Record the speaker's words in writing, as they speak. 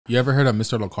You ever heard of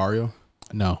Mr. Locario?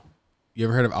 No. You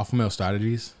ever heard of Alpha Male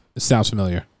Strategies? It sounds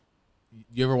familiar.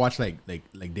 You ever watch like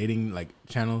dating like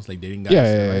channels, like dating guys?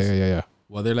 Yeah.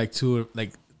 Well, they're like two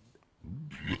like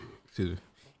in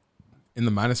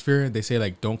the manosphere. They say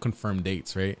like don't confirm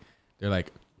dates, right? They're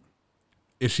like,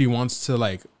 if she wants to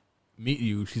like meet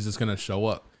you, she's just gonna show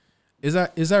up. Is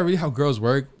that really how girls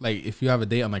work? Like, if you have a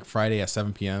date on like Friday at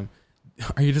 7 p.m.,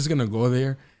 are you just gonna go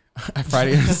there at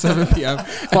Friday at 7 p.m.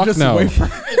 Fuck just no. wait for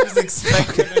Just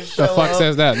expect her to show The fuck up.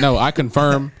 says that? No, I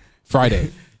confirm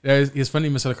Friday. It's funny,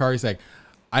 Mr. Locario's like,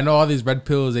 I know all these red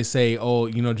pills. They say, oh,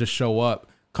 just show up.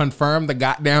 Confirm the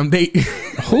goddamn date.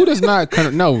 Who does not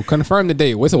confirm the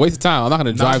date? It's a waste of time. I'm not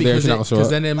gonna drive there if you're not gonna show Because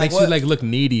up. then it makes you like look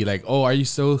needy. Like, oh, are you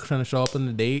still trying to show up on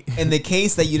the date? In the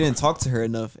case that you didn't talk to her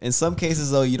enough, in some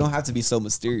cases though, you don't have to be so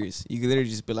mysterious. You can literally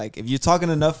just be like, if you're talking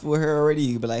enough with her already,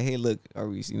 you can be like, hey, look, are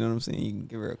we? You know what I'm saying? You can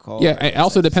give her a call. Yeah, it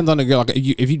also depends on the girl. Like,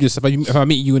 if I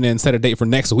meet you and then set a date for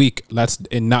next week,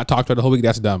 and not talk to her the whole week,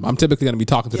 that's dumb. I'm typically gonna be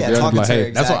talking to the girl and be like, hey,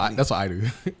 exactly. That's what I do.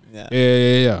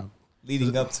 yeah.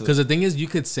 Leading up to it. Because the thing is, you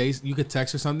could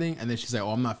text her something, and then she's like, "Oh,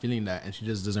 I'm not feeling that," and she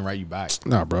just doesn't write you back.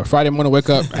 Nah, bro. Friday morning, wake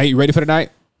up. Hey, you ready for the night?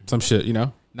 Some shit,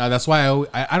 Now that's why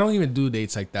I don't even do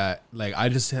dates like that. Like, I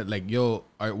just said like, "Yo, all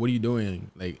right, what are you doing?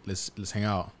 Like, let's hang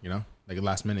out." Like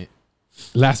last minute.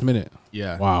 Last minute.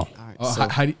 Yeah. Wow. All right, Oh, so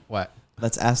how do you, what?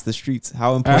 let's ask the streets.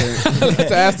 How important?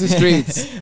 Let's ask the streets.